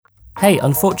Hey,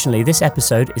 unfortunately, this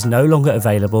episode is no longer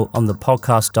available on the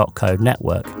podcast.co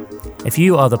network. If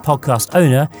you are the podcast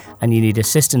owner and you need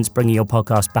assistance bringing your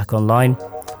podcast back online,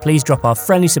 please drop our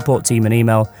friendly support team an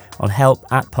email on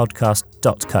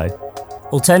help@podcast.co.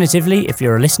 Alternatively, if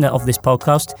you're a listener of this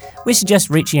podcast, we suggest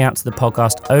reaching out to the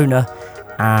podcast owner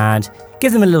and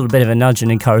give them a little bit of a nudge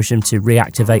and encourage them to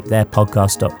reactivate their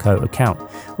podcast.co account.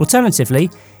 Alternatively,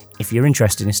 if you're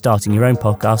interested in starting your own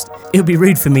podcast, it would be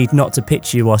rude for me not to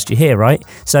pitch you whilst you're here, right?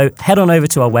 So head on over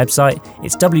to our website.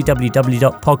 It's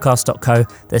www.podcast.co.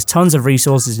 There's tons of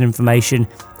resources and information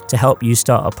to help you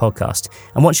start a podcast.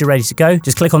 And once you're ready to go,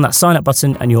 just click on that sign up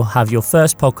button and you'll have your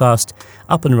first podcast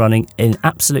up and running in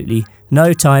absolutely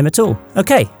no time at all.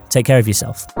 Okay, take care of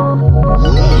yourself.